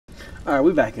Alright,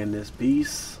 we back in this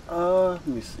beast. Let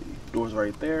me see. Door's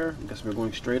right there. I guess we're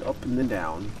going straight up and then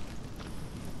down.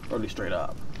 Probably straight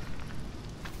up.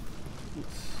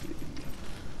 Let's see.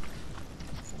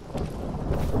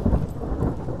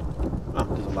 Oh,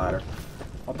 there's a ladder.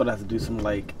 I thought I had to do some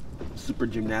like super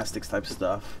gymnastics type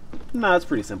stuff. Nah, it's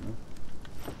pretty simple.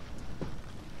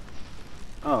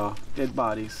 Oh, dead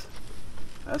bodies.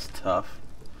 That's tough.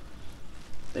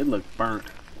 They look burnt.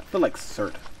 I feel like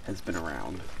Cert has been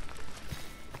around.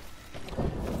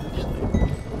 Actually,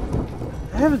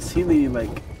 I haven't seen any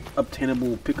like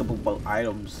obtainable, pickable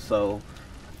items, so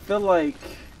I feel like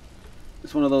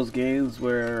it's one of those games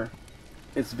where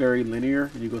it's very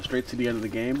linear and you go straight to the end of the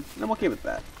game, and I'm okay with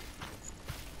that.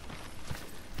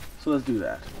 So let's do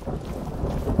that.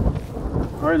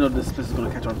 I already know this place is going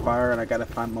to catch on fire and I gotta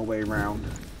find my way around.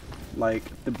 Like,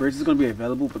 the bridge is going to be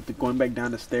available, but going back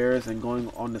down the stairs and going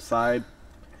on the side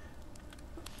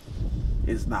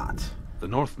is not. The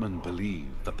Northmen believe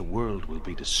that the world will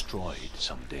be destroyed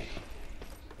someday.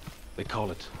 They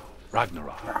call it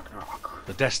Ragnarok,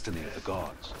 the destiny of the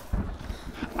gods.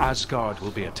 Asgard will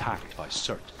be attacked by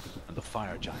Surt and the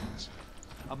fire giants.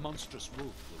 A monstrous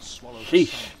wolf will swallow the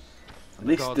sun, and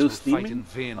the gods will fight in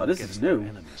vain against their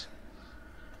enemies.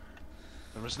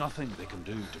 There is nothing they can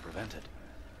do to prevent it.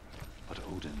 But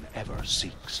Odin ever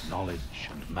seeks knowledge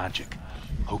and magic,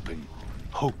 hoping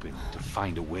to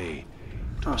find a way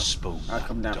to postpone I'll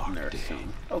come down from dark there day.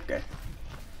 soon. Okay.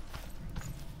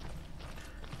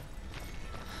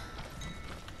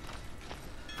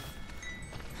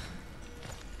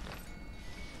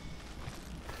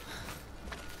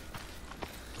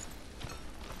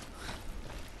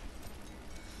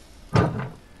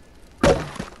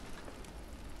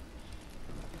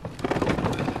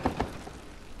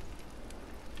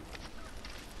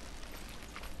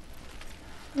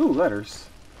 Ooh, letters.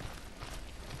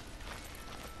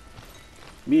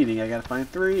 Meeting, I gotta find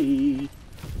 3.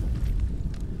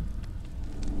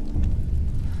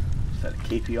 Is that a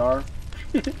KPR?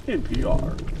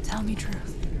 NPR. Tell me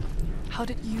truth. How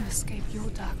did you escape your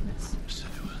darkness?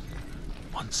 Senua,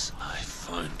 once I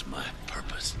found my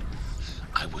purpose,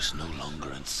 I was no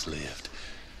longer enslaved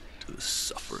to the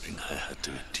suffering I had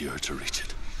to endure to reach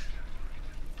it.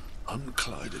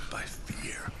 Unclouded by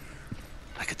fear,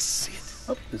 I could see it.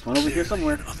 Oh, there's one over here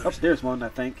somewhere. Oh, there's one, I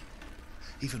think.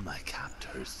 Even my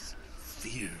captors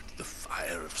feared the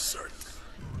fire of Surt.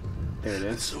 There it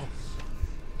And is. so,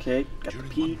 Okay, got the during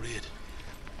P. one raid,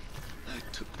 I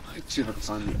took my See if I can chance,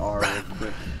 find the R real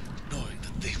quick. knowing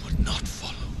that they would not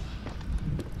follow.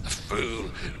 The fool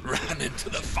ran into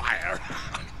the fire.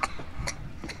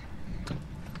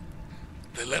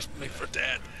 They left me for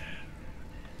dead.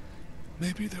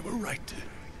 Maybe they were right to.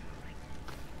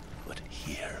 But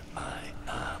here I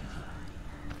am.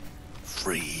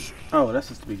 Free. Oh, that's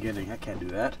just the beginning. I can't do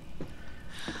that.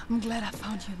 I'm glad I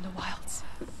found you in the wilds.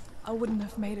 I wouldn't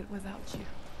have made it without you.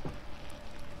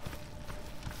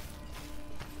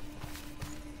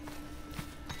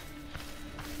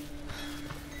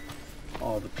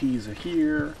 All the P's are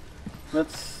here.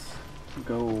 Let's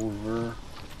go over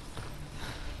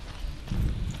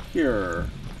here.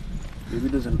 Maybe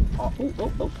there's an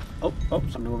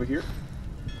something over here.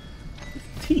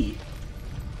 It's T.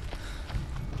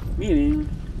 Meaning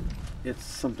it's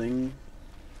something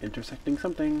intersecting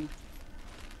something.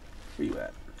 Where you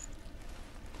at?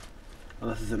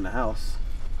 Unless it's in the house.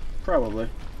 Probably.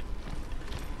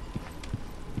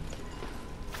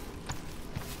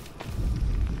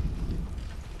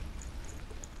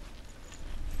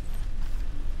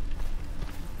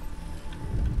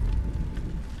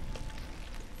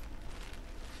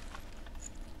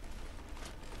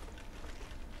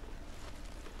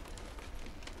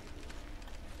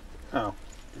 Oh,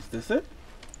 is this it?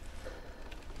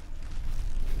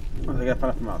 Oh, I gotta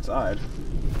find it from outside.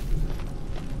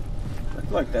 I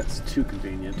feel like that's too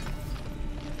convenient.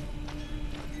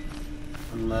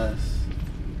 Unless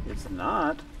it's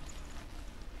not.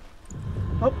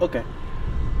 Oh, okay.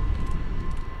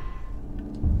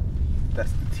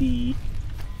 That's the T.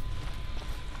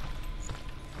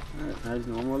 Alright, now there's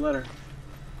one more letter.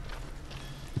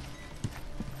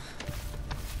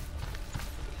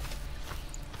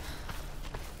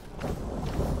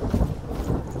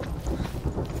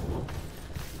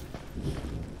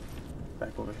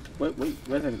 Back over here. Wait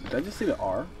a second. Did I just see the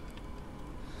R?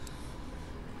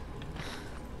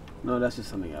 No, that's just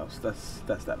something else. That's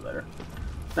that letter.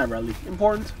 Not really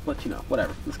important, but you know,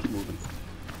 whatever. Let's keep moving.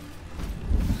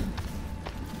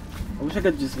 I wish I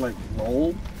could just like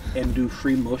roll and do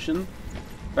free motion.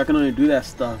 But I can only do that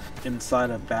stuff inside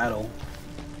a battle.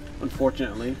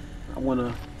 Unfortunately, I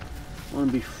wanna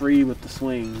be free with the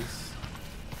swings.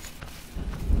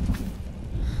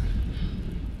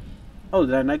 Oh,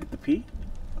 did I not get the P?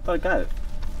 I thought I got it.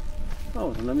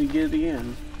 Oh, then let me get it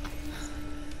again.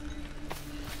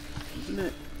 Isn't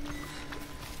it?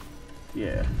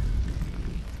 Yeah.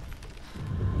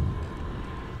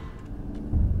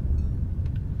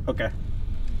 Okay.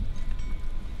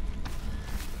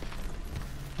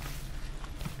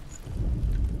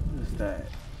 What is that?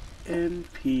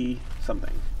 NP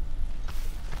something.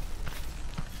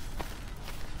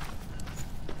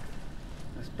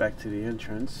 That's back to the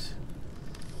entrance.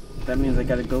 That means I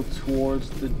gotta go towards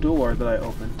the door that I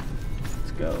opened.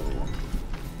 Let's go.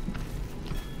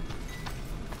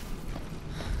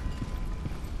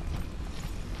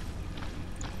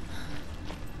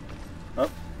 Oh,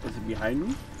 is it behind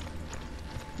me?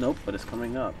 Nope, but it's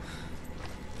coming up.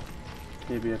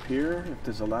 Maybe up here, if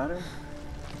there's a ladder.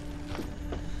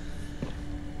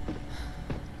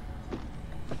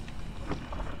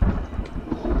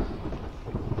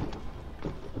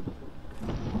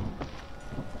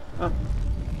 Oh.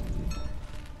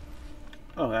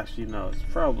 Oh, actually, no, it's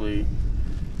probably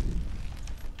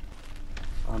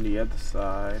on the other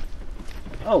side.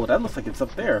 Oh, that looks like it's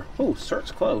up there. Oh,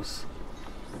 search close.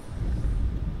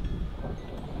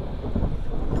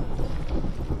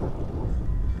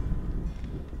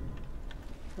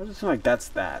 I just feel like that's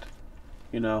that,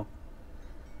 you know?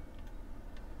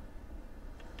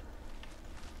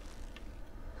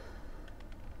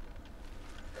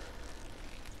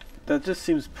 That just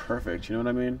seems perfect, you know what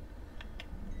I mean?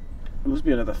 There must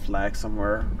be another flag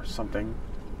somewhere or something.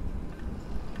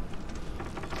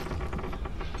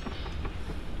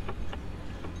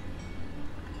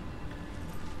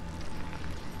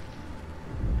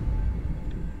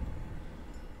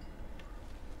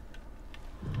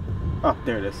 Oh,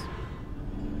 there it is.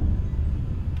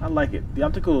 I like it. The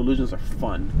optical illusions are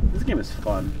fun. This game is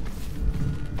fun.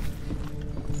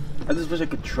 I just wish I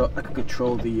could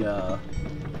control the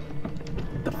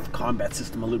combat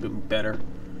system a little bit better.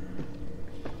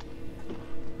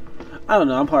 I don't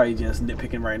know. I'm probably just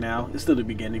nitpicking right now. It's still the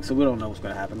beginning, so we don't know what's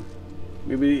gonna happen.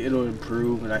 Maybe it'll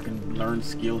improve and I can learn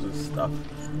skills and stuff.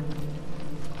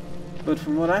 But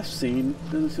from what I've seen,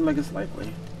 it doesn't seem like it's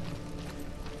likely.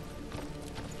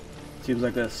 Seems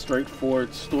like a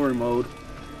straightforward story mode.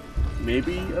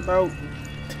 Maybe about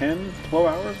 10, 12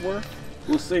 hours worth?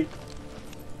 We'll see.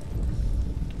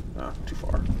 Oh, too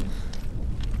far.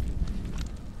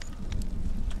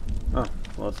 Oh,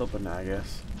 well, it's open now, I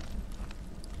guess.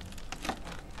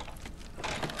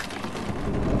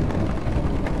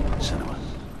 Senua,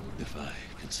 if I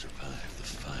can survive the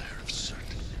fire of certain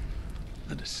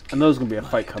and escape I know there's gonna be a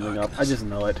fight my coming up. I darkness, just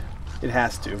know it. It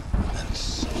has to. then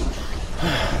so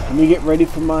Let me get ready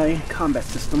for my combat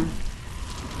system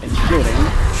and shooting.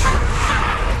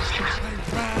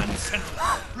 Run,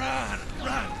 Senua! Run!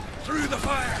 Run! Through the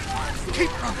fire!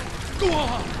 Keep running! Go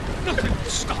on! Nothing will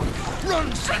stop you!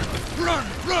 Run, Senua! Run!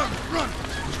 Run! Run!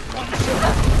 Run,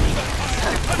 Senua!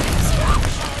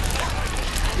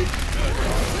 Through the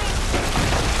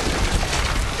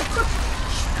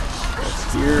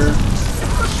Here.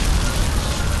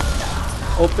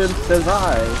 Open says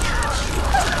I.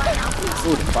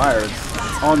 Oh, the fire's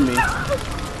on me.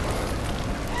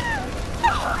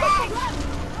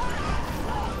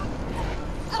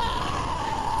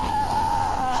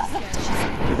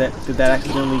 Did that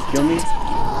accidentally kill me?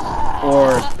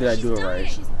 Or did I do it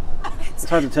right? It's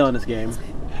hard to tell in this game.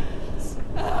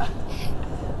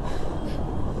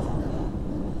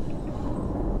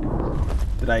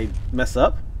 Did I mess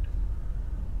up?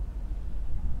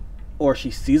 Or she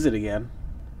sees it again.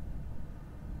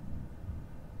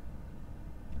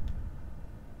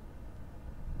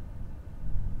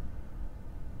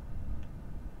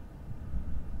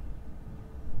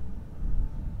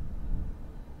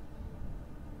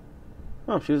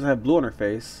 Oh, she doesn't have blue on her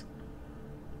face.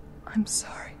 I'm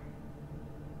sorry.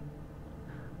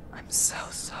 I'm so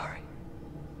sorry.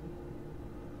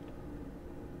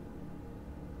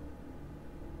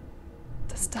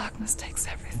 This darkness takes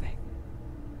everything.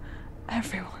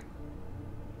 Everyone.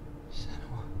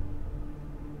 Senua,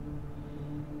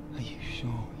 are you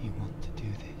sure you want to do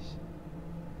this?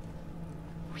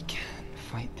 We can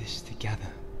fight this together,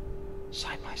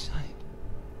 side by side.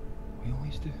 We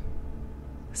always do.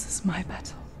 This is my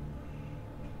battle.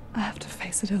 I have to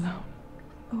face it alone,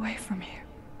 away from here.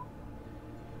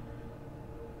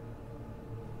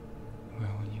 Where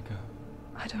will you go?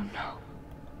 I don't know.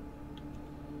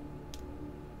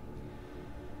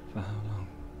 For how long?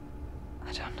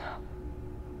 I don't know.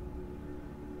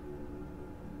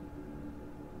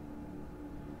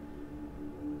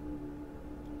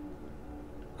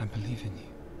 I believe in you.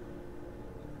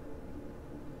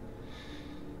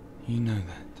 You know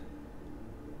that.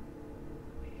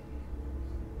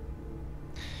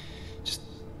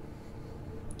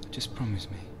 Just promise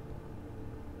me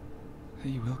that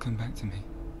you will come back to me.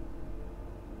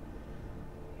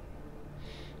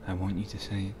 I want you to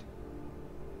say it.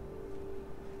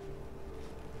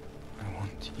 I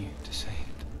want you to say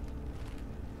it.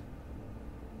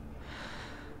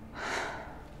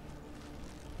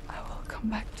 I will come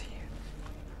back to you.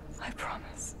 I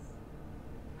promise.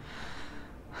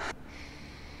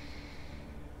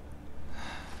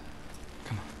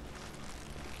 Come on.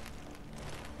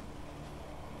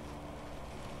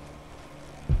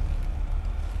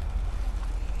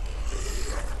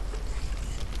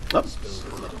 Oh.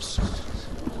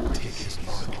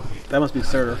 That must be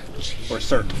Surtur. Or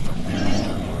Cert.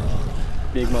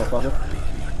 Big motherfucker.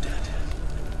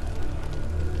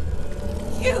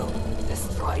 You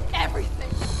destroyed everything.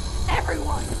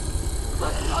 Everyone.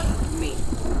 But not me.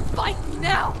 Fight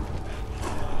now.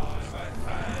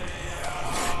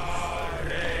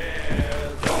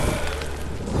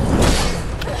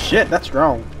 Shit, that's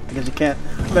strong. Because you can't.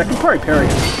 I mean, I can probably parry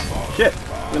him. Shit,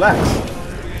 relax.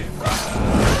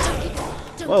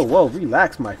 Whoa, whoa,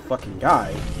 relax, my fucking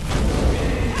guy.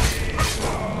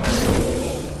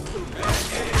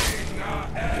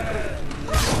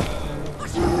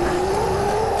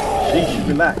 Sheesh,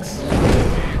 relax.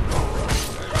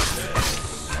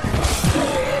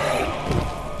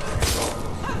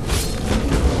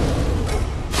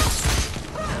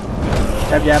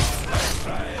 Jab, jab.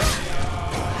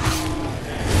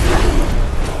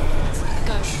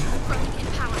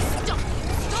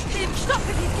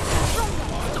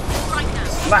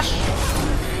 Slash!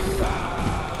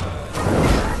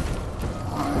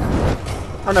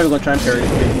 I'm not even gonna try and parry this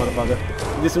big motherfucker.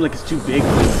 This seems like it's too big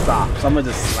to stop, so I'm gonna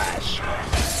just slash.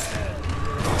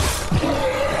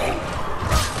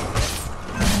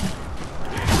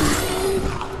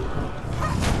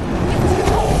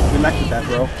 Relax with that,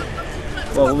 bro.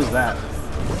 Whoa, what was that?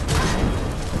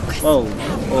 Whoa,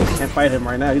 oh, can't fight him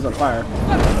right now, he's on fire.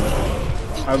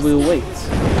 I will wait.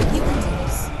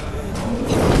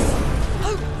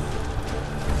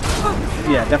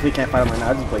 Yeah, definitely can't fight him right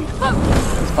now. Just wait.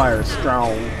 This fire is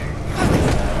strong.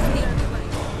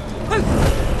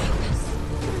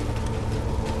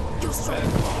 You're strong.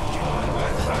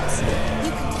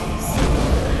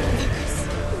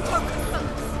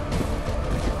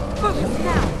 Focus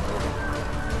now.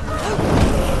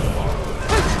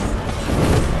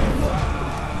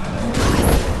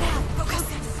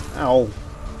 Ow.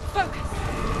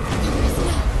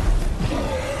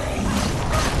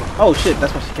 Oh shit,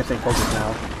 that's why she kept saying focus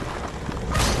now.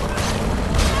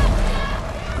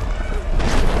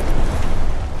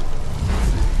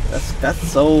 That's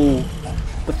so...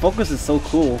 The focus is so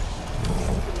cool.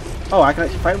 Oh, I can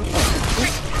actually fight with...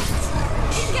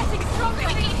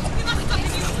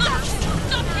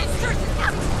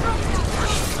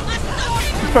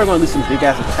 He's probably gonna lose some big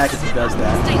ass attack if he does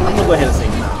that. I'm gonna go ahead and say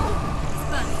nah.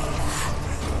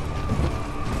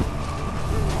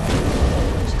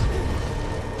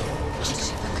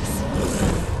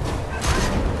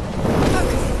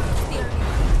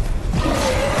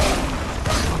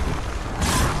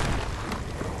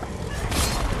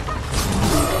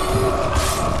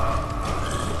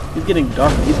 He's getting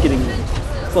dark. He's getting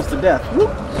close to death. Woo.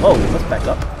 Oh, let's back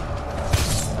up.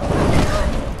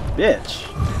 Bitch.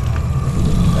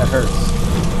 That hurts.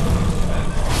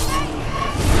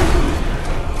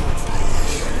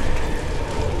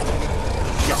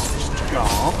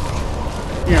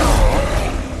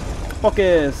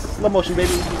 Focus. Slow motion,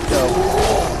 baby. Let's go.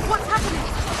 What's happening?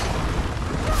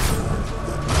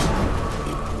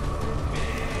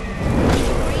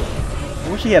 I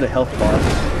wish he had a health bar.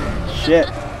 Shit.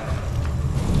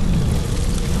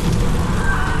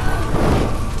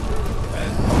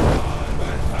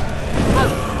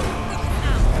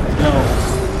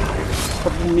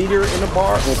 Purple meter in a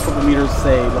bar? Well, purple meters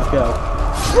say, let's go.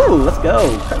 Woo, let's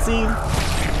go. Cutscene.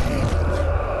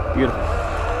 Beautiful.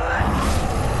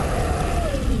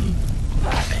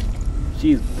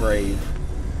 She's brave.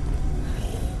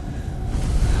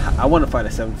 I want to fight a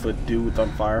 7-foot dude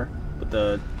on fire with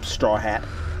the straw hat.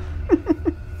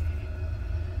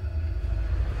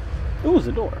 Ooh, it's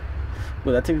a door.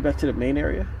 Will that take me back to the main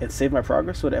area and save my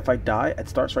progress so that if I die, it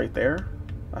starts right there?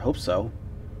 I hope so.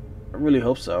 I really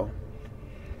hope so.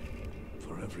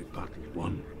 For every battle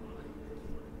won,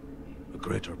 a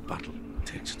greater battle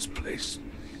takes its place.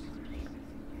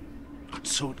 And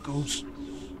so it goes.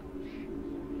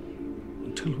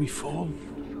 Until we fall.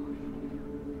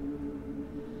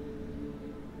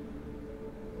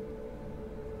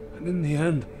 And in the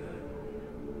end,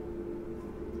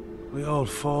 we all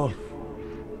fall.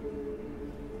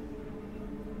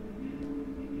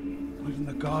 Even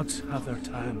the gods have their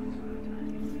time.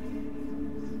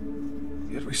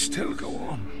 Yet we still go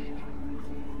on.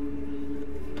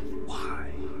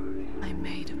 Why? I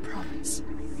made a promise,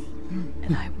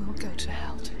 and I will go to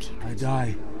hell to keep I it.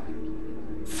 die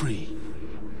free,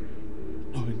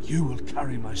 knowing you will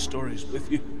carry my stories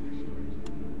with you.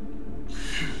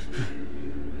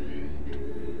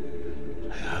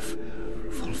 I have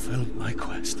fulfilled my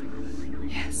quest.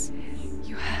 Yes,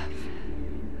 you have.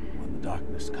 When the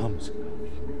darkness comes,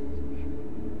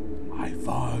 I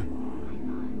vow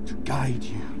to guide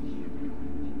you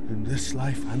in this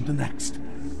life and the next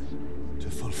to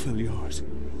fulfill yours.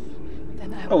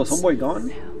 Then I Oh, will is homeboy see you gone? in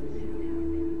hell.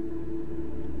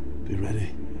 Be ready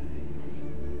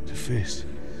to face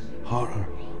horror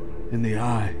in the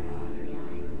eye,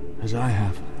 as I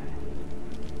have.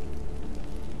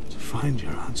 To find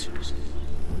your answers.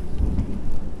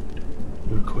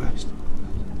 Your quest.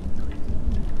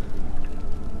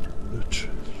 The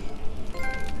truth.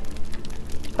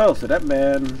 Oh, so that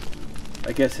man,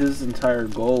 I guess his entire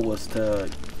goal was to,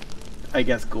 I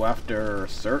guess, go after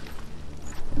Cert.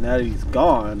 And now that he's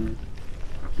gone,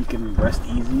 he can rest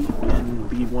easy and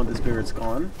leave one of the spirits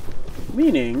gone.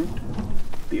 Meaning,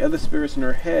 the other spirits in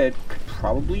her head could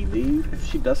probably leave if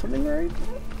she does something right.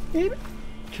 Maybe?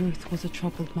 Truth was a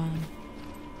troubled man.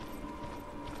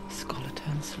 Scholar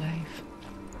turned slave.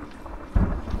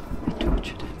 They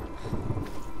tortured him.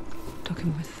 Took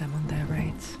him with them on their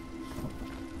raids.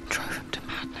 Drove him to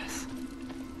madness.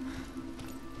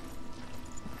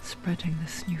 Spreading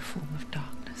this new form of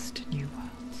darkness to new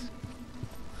worlds.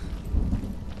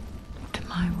 To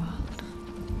my world.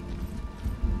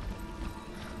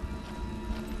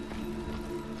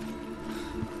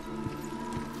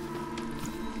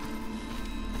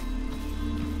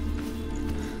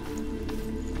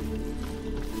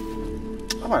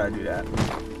 Why would I do that?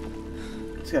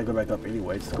 Just gotta go back up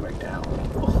anyway, just go back down.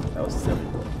 Oh, that was silly.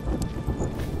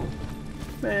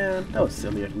 Man, that was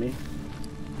silly of me.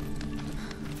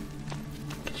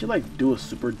 Could you like do a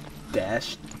super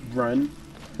dash run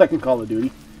like in Call of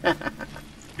Duty?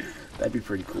 That'd be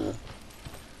pretty cool.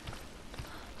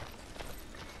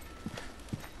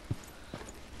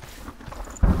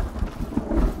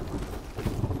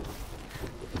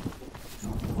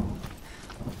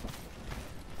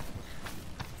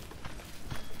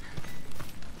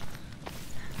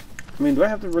 I mean, do I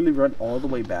have to really run all the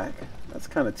way back? That's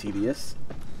kind of tedious.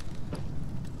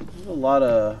 There's a lot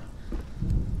of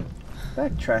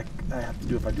backtrack I have to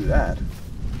do if I do that.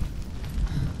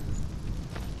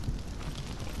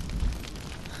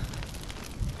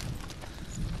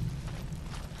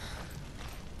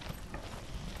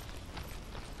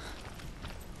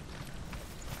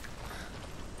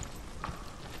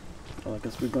 Well, I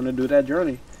guess we're going to do that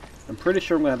journey. I'm pretty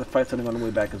sure I'm going to have to fight something on the way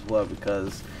back as well,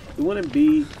 because it wouldn't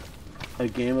be a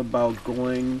game about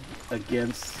going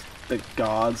against the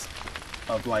gods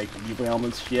of like the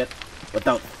realms shit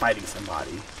without fighting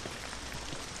somebody.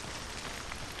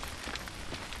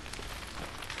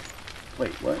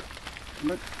 Wait, what?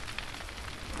 Am I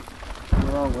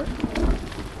the wrong way?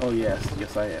 Oh yes,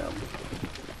 yes I am.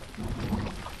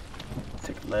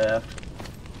 Take left.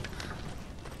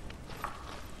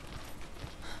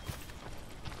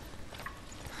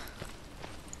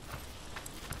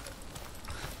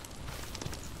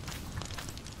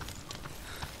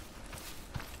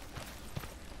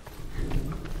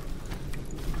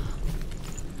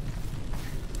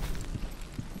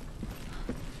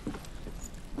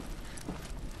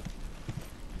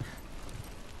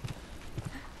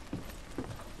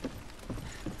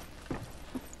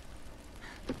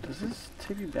 Does this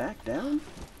take me back down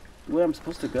where I'm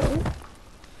supposed to go?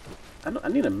 I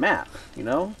need a map, you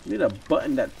know? I need a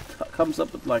button that comes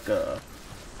up with like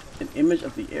an image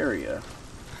of the area.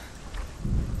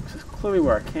 This is clearly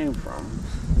where I came from.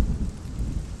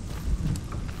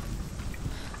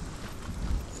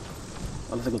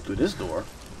 Unless I go through this door.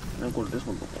 I didn't go to this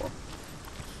one before.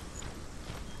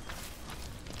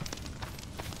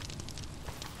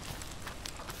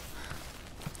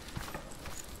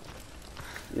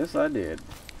 Yes, I did.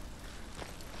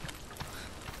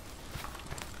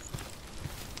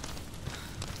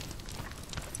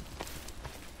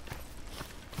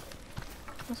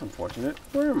 That's unfortunate.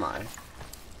 Where am I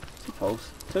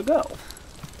supposed to go?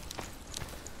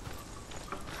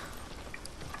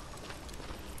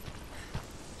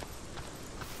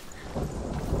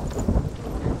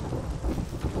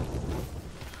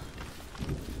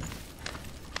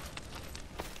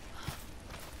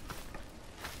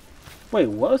 Wait,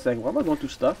 what a second. Why am I going through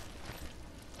stuff?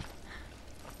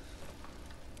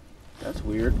 That's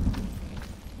weird.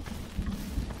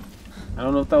 I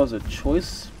don't know if that was a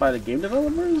choice by the game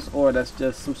developers or that's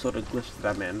just some sort of glitch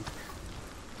that I'm in.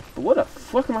 But where the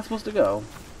fuck am I supposed to go?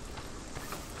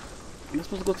 Am I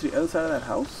supposed to go to the other side of that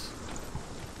house?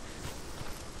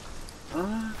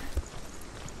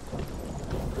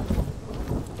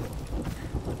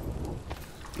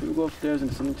 Maybe go upstairs and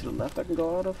there's something to the left I can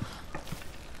go out of?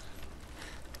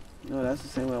 No, that's the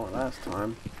same way I went last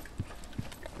time.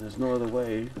 There's no other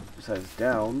way besides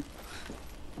down.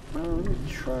 Let me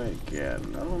try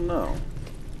again. I don't know.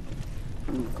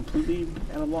 I'm completely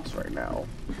at a loss right now.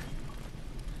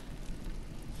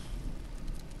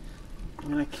 I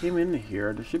mean, I came into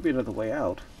here. There should be another way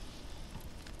out.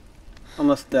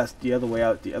 Unless that's the other way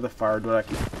out, the other fire door I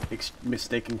keep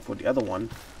mistaking for the other one.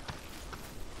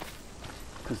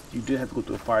 Because you did have to go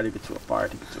through a fire to get to a fire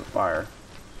to get to a fire.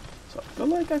 So I feel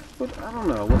like I don't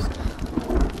know.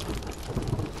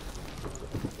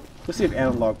 Let's see if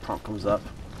analog prompt comes up.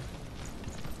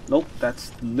 Nope,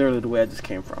 that's literally the way I just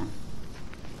came from.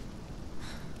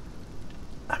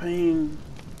 I mean...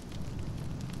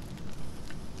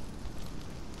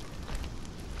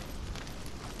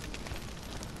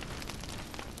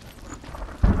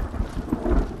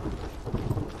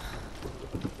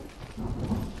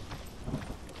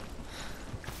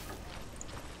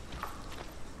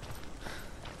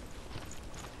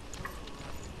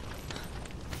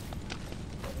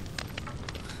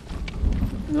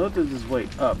 I know that this is way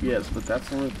up, yes, but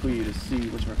that's only for you to see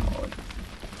whatchamacallit.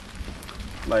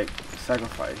 Like,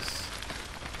 sacrifice.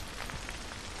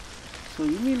 So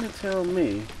you mean to tell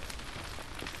me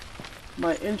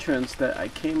my entrance that I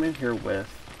came in here with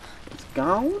is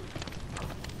gone?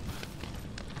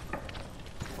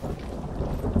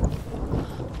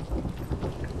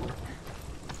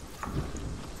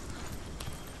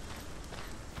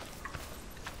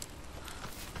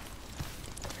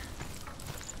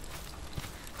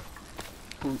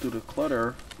 Going through the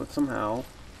clutter, but somehow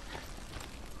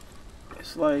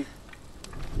it's like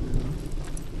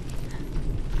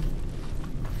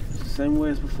it's the same way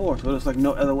as before, so there's like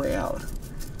no other way out.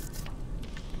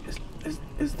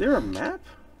 Is there a map?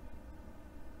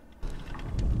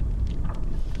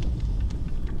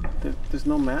 There's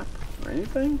no map or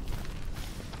anything?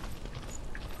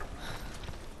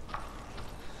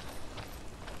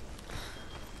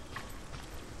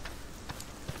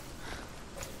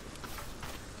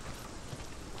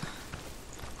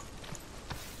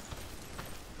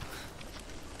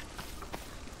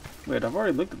 Wait, I've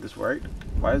already looked at this, right?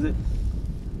 Why is it?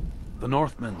 The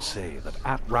Northmen say that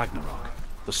at Ragnarok,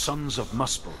 the sons of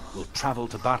Muspel will travel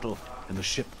to battle in the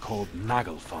ship called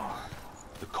Naglfar,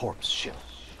 the corpse ship.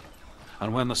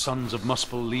 And when the sons of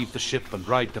Muspel leave the ship and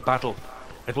ride to battle,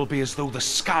 it will be as though the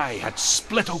sky had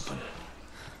split open,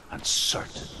 and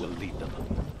Surt will lead them.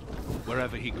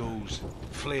 Wherever he goes,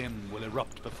 flame will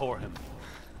erupt before him,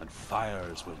 and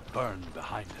fires will burn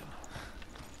behind him.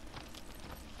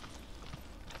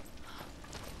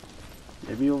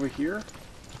 Maybe over here?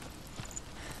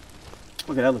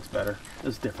 Okay, that looks better.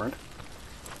 It's different.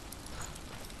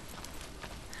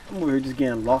 I'm over here just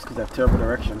getting lost because I have terrible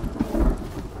direction.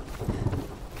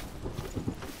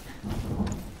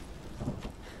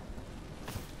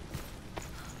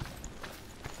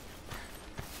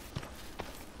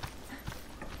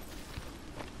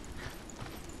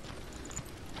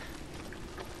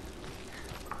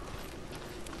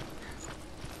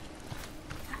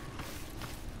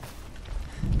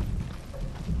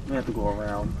 I have to go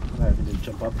around. I have to just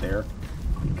jump up there.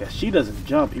 Because she doesn't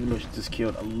jump, even though she just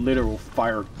killed a literal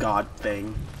fire god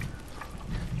thing.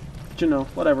 But you know,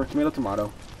 whatever. Tomato,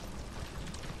 tomato.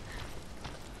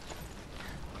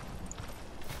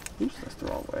 Oops, that's the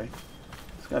wrong way.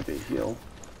 It's gotta be a hill.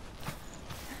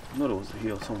 I know there was a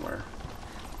hill somewhere.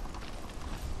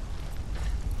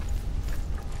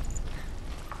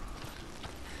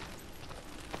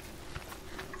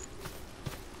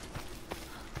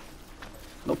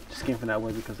 Nope, just came from that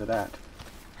way because of that.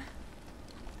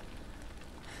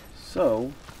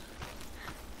 So,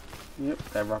 yep,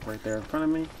 that rock right there in front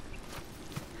of me.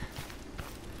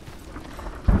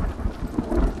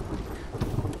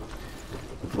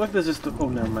 I feel like there's just, oh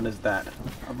never mind, it's that.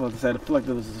 I was about to say, I feel like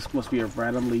there was just supposed to be a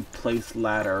randomly placed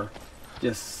ladder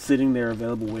just sitting there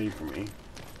available waiting for me.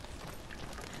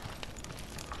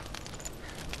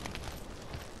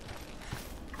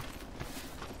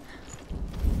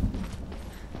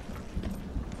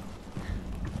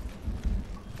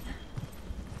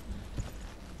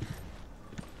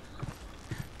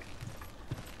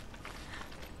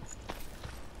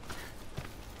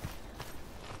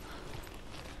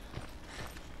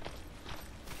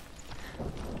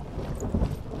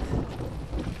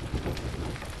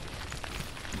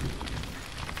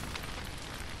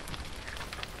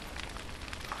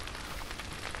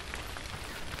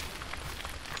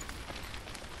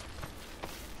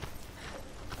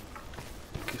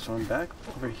 so I'm back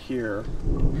over here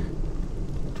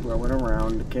to where I went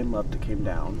around, came up, to came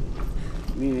down.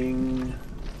 Meaning,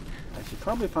 I should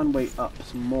probably find a way up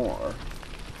some more.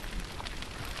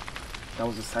 That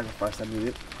was a sacrifice I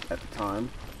needed at the time.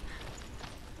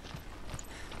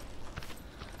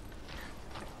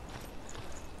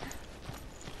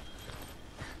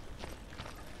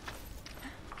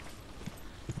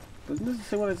 Doesn't this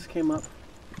say when I just came up?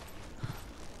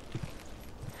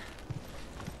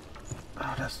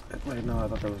 Oh, that's... Wait, no, I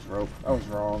thought that was rope. I was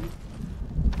wrong.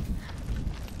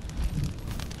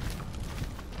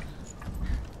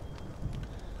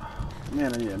 Oh,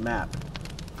 man, I need a map.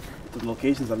 The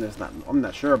locations I'm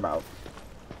not sure about.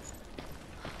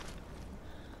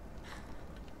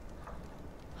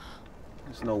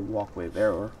 There's no walkway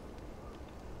there.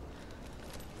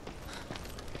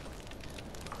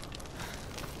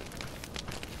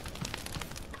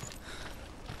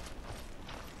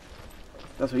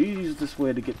 That's why you use this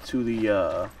way to get to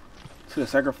the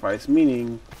sacrifice,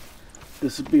 meaning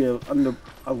this would be a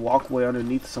walkway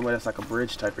underneath somewhere that's like a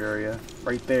bridge type area.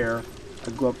 Right there. I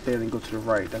go up there and go to the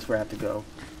right. That's where I have to go.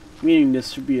 Meaning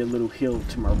this should be a little hill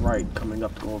to my right coming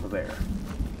up to go over there.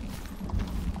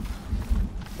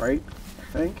 Right? I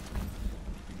think.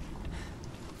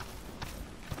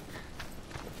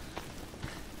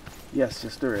 Yes,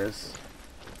 there is.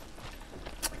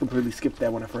 I completely skipped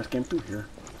that when I first came through here.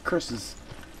 Curses.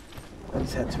 I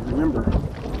just had to remember.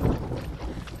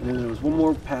 And then there was one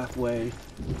more pathway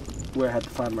where I had to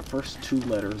find my first 2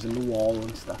 letters in the wall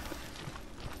and stuff.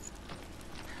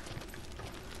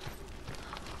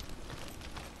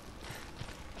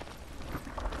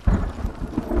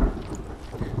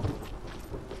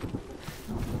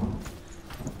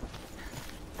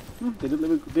 They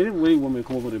didn't really want me to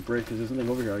come over the bridge because there's nothing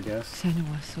over here, I guess.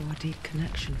 Senua saw a deep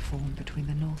connection form between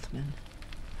the Northmen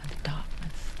and the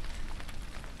darkness.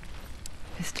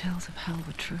 His tales of hell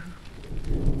were true.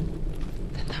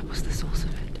 Then that was the source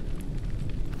of it.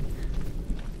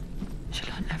 She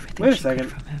learned everything Wait a she second.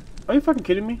 could from him. Are you fucking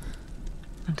kidding me?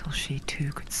 Until she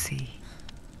too could see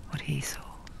what he saw.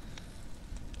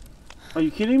 Are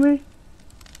you kidding me?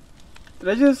 Did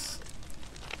I just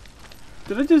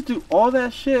do all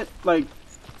that shit, like,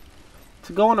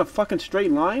 to go on a fucking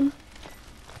straight line?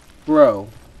 Bro.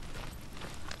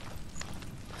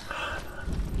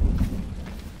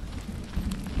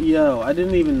 Yo, I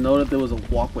didn't even know that there was a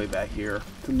walkway back here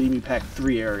to lead me back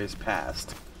 3 areas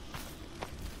past.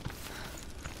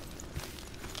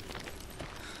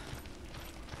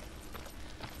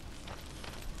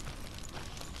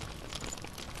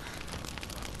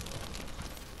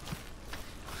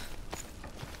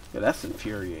 Yeah, that's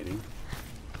infuriating.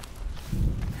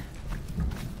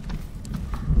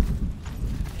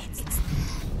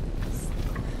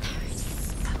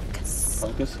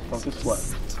 Focus? Focus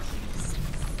what?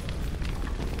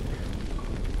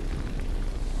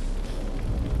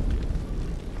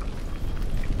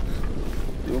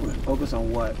 Focus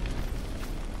on what?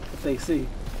 What they see.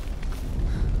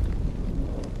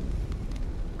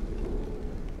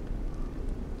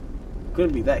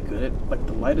 Couldn't be that good. Like,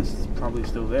 the light is probably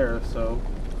still there, so...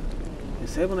 They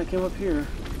said when I came up here.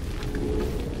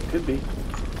 Could be.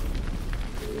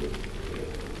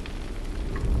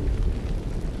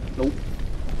 Nope.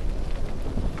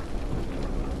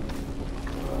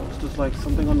 It's just like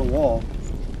something on the wall.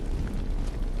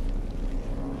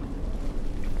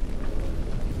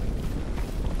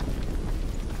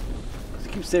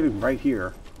 It keeps saving right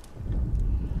here.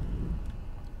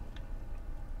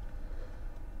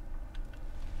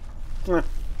 Eh.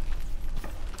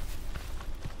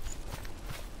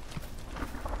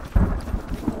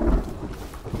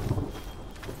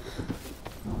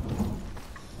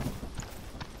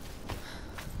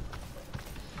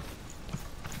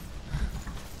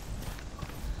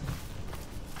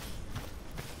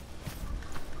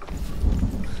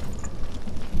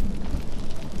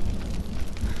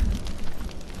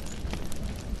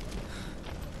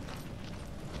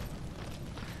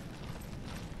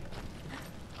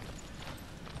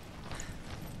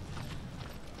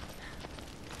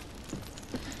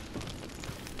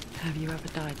 Have you ever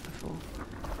died before?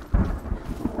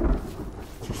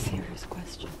 It's a serious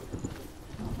question.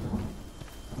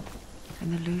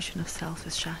 An illusion of self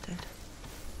is shattered.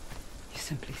 You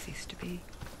simply cease to be.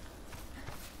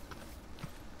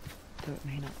 Though it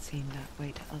may not seem that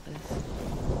way to others,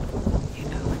 you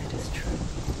know when it is true.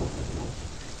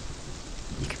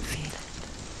 You can feel it.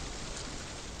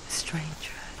 A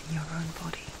stranger in your own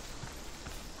body.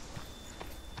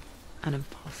 An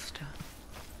imposter.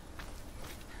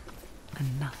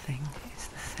 And nothing is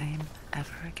the same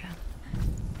ever again.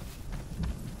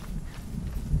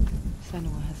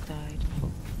 Senua has died.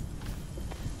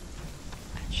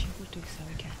 And she will do so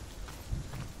again.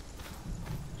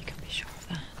 You can be sure of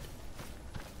that.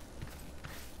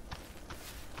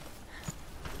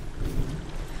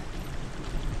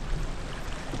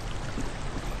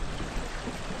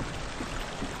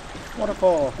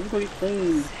 Waterfall. I'm going to get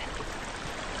clean.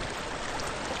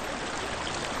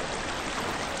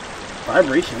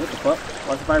 Vibration. What the fuck?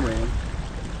 Why's it vibrating?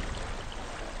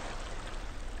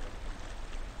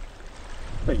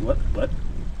 Wait, what? What?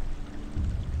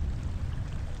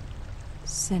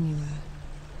 Senua,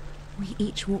 we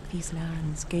each walk these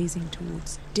lands gazing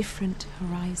towards different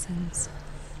horizons,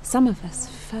 some of us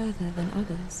further than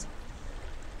others.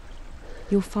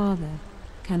 Your father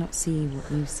cannot see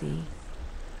what you see,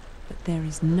 but there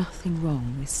is nothing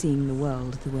wrong with seeing the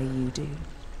world the way you do.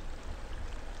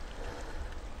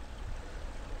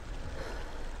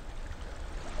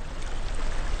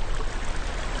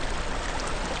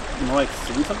 You know, like,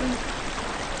 see something?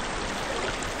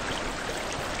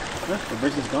 The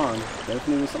bridge is gone.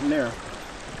 Definitely was something there.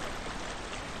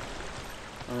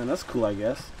 That's cool, I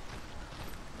guess.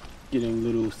 Getting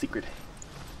little secret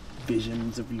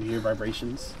visions if you hear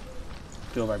vibrations.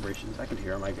 Feel vibrations. I can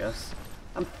hear them, I guess.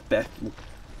 I'm special.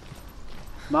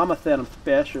 Mama said I'm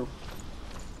special.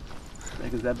 I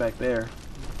think is that back there.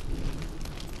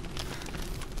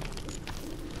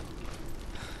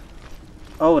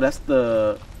 Oh, that's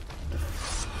the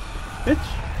bitch.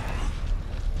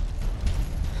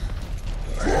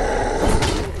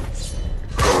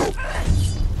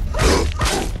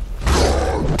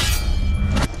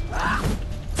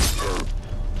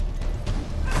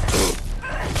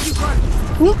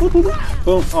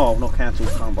 Boom. Oh, no cancel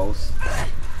combos.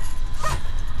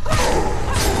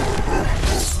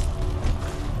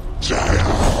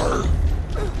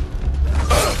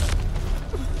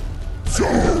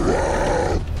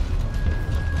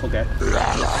 Okay.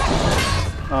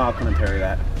 Oh, I couldn't parry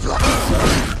that.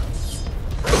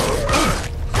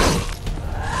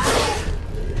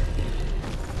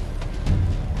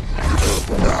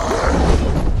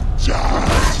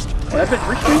 Oh, that bitch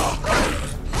reached me.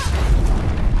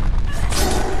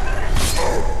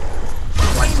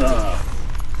 What's up?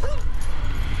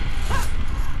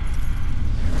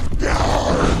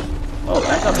 Oh,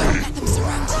 back up.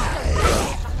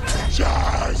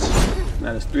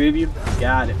 Now there's 3 of you.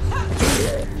 Got it.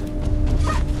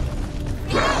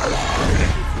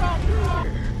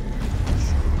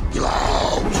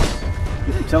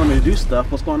 You keep telling me to do stuff.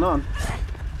 What's going on?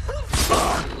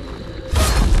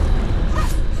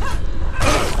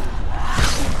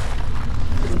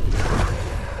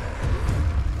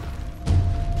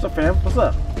 What's up, fam? What's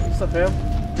up? What's up, fam?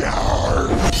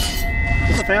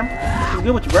 What's up, fam? What's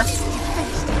good with you, bruh?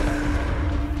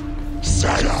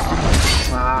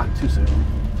 Ah, too soon.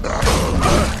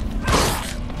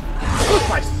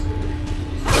 Twice.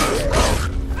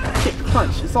 Kick,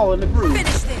 punch. It's all in the groove.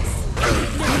 Finish this.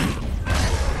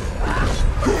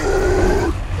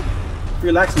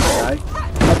 Relaxing, guy. I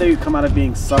thought you'd come out of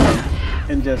being summoned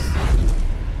and just.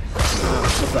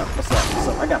 What's up? What's up? What's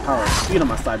up? I got power. Get on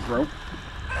my side, bro.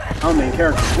 I'm main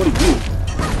character. What are you?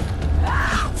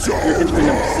 You're henchman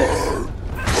number 6.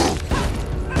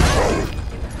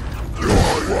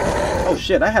 Oh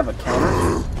shit! I have a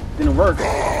counter. Didn't work.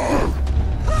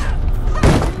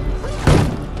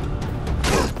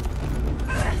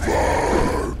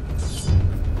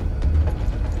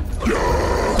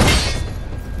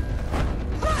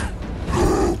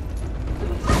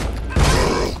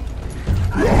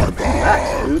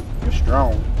 Relax, dude. You're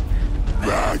strong.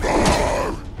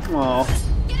 Aww.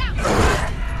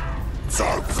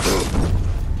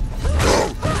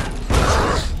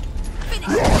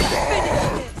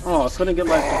 Oh, it's gonna get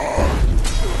like.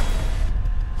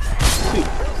 Sweet.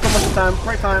 So much time.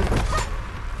 Right time.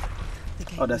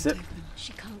 Oh, that's it.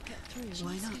 She can't get through.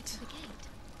 Why She not? needs to go to the gate.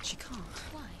 She can't.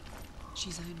 Why?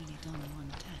 She's only done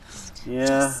one test.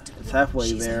 Yeah, it's halfway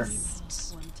She's there. only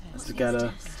passed one test. Just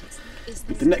gotta Is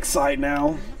get the next side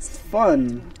now. It's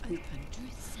fun. Open.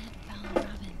 Druth said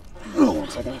Valravn. Oh, 1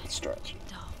 second. I have to stretch.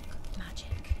 Dark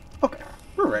magic. Okay,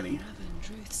 we're ready.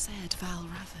 Druth said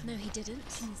Valravn. No, he didn't.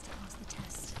 He needs to pass the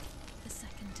test. The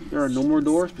second test. There are no more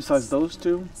doors besides those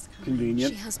two. She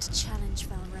Convenient. has to challenge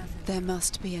Valravn. There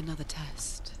must be another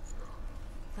test.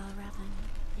 Valravn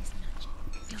is magic.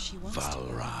 If she wants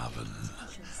Valravn,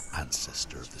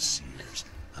 ancestor of the seers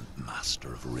and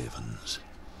master of ravens.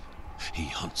 He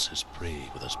hunts his prey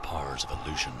with his powers of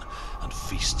illusion and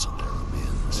feasts on their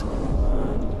remains.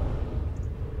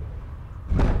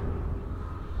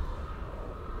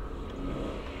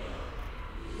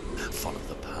 Follow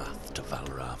the path to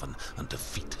Valravn and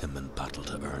defeat him in battle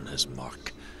to earn his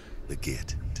mark. The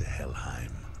gate to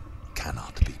Helheim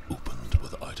cannot be opened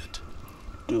without it.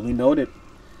 Duly noted.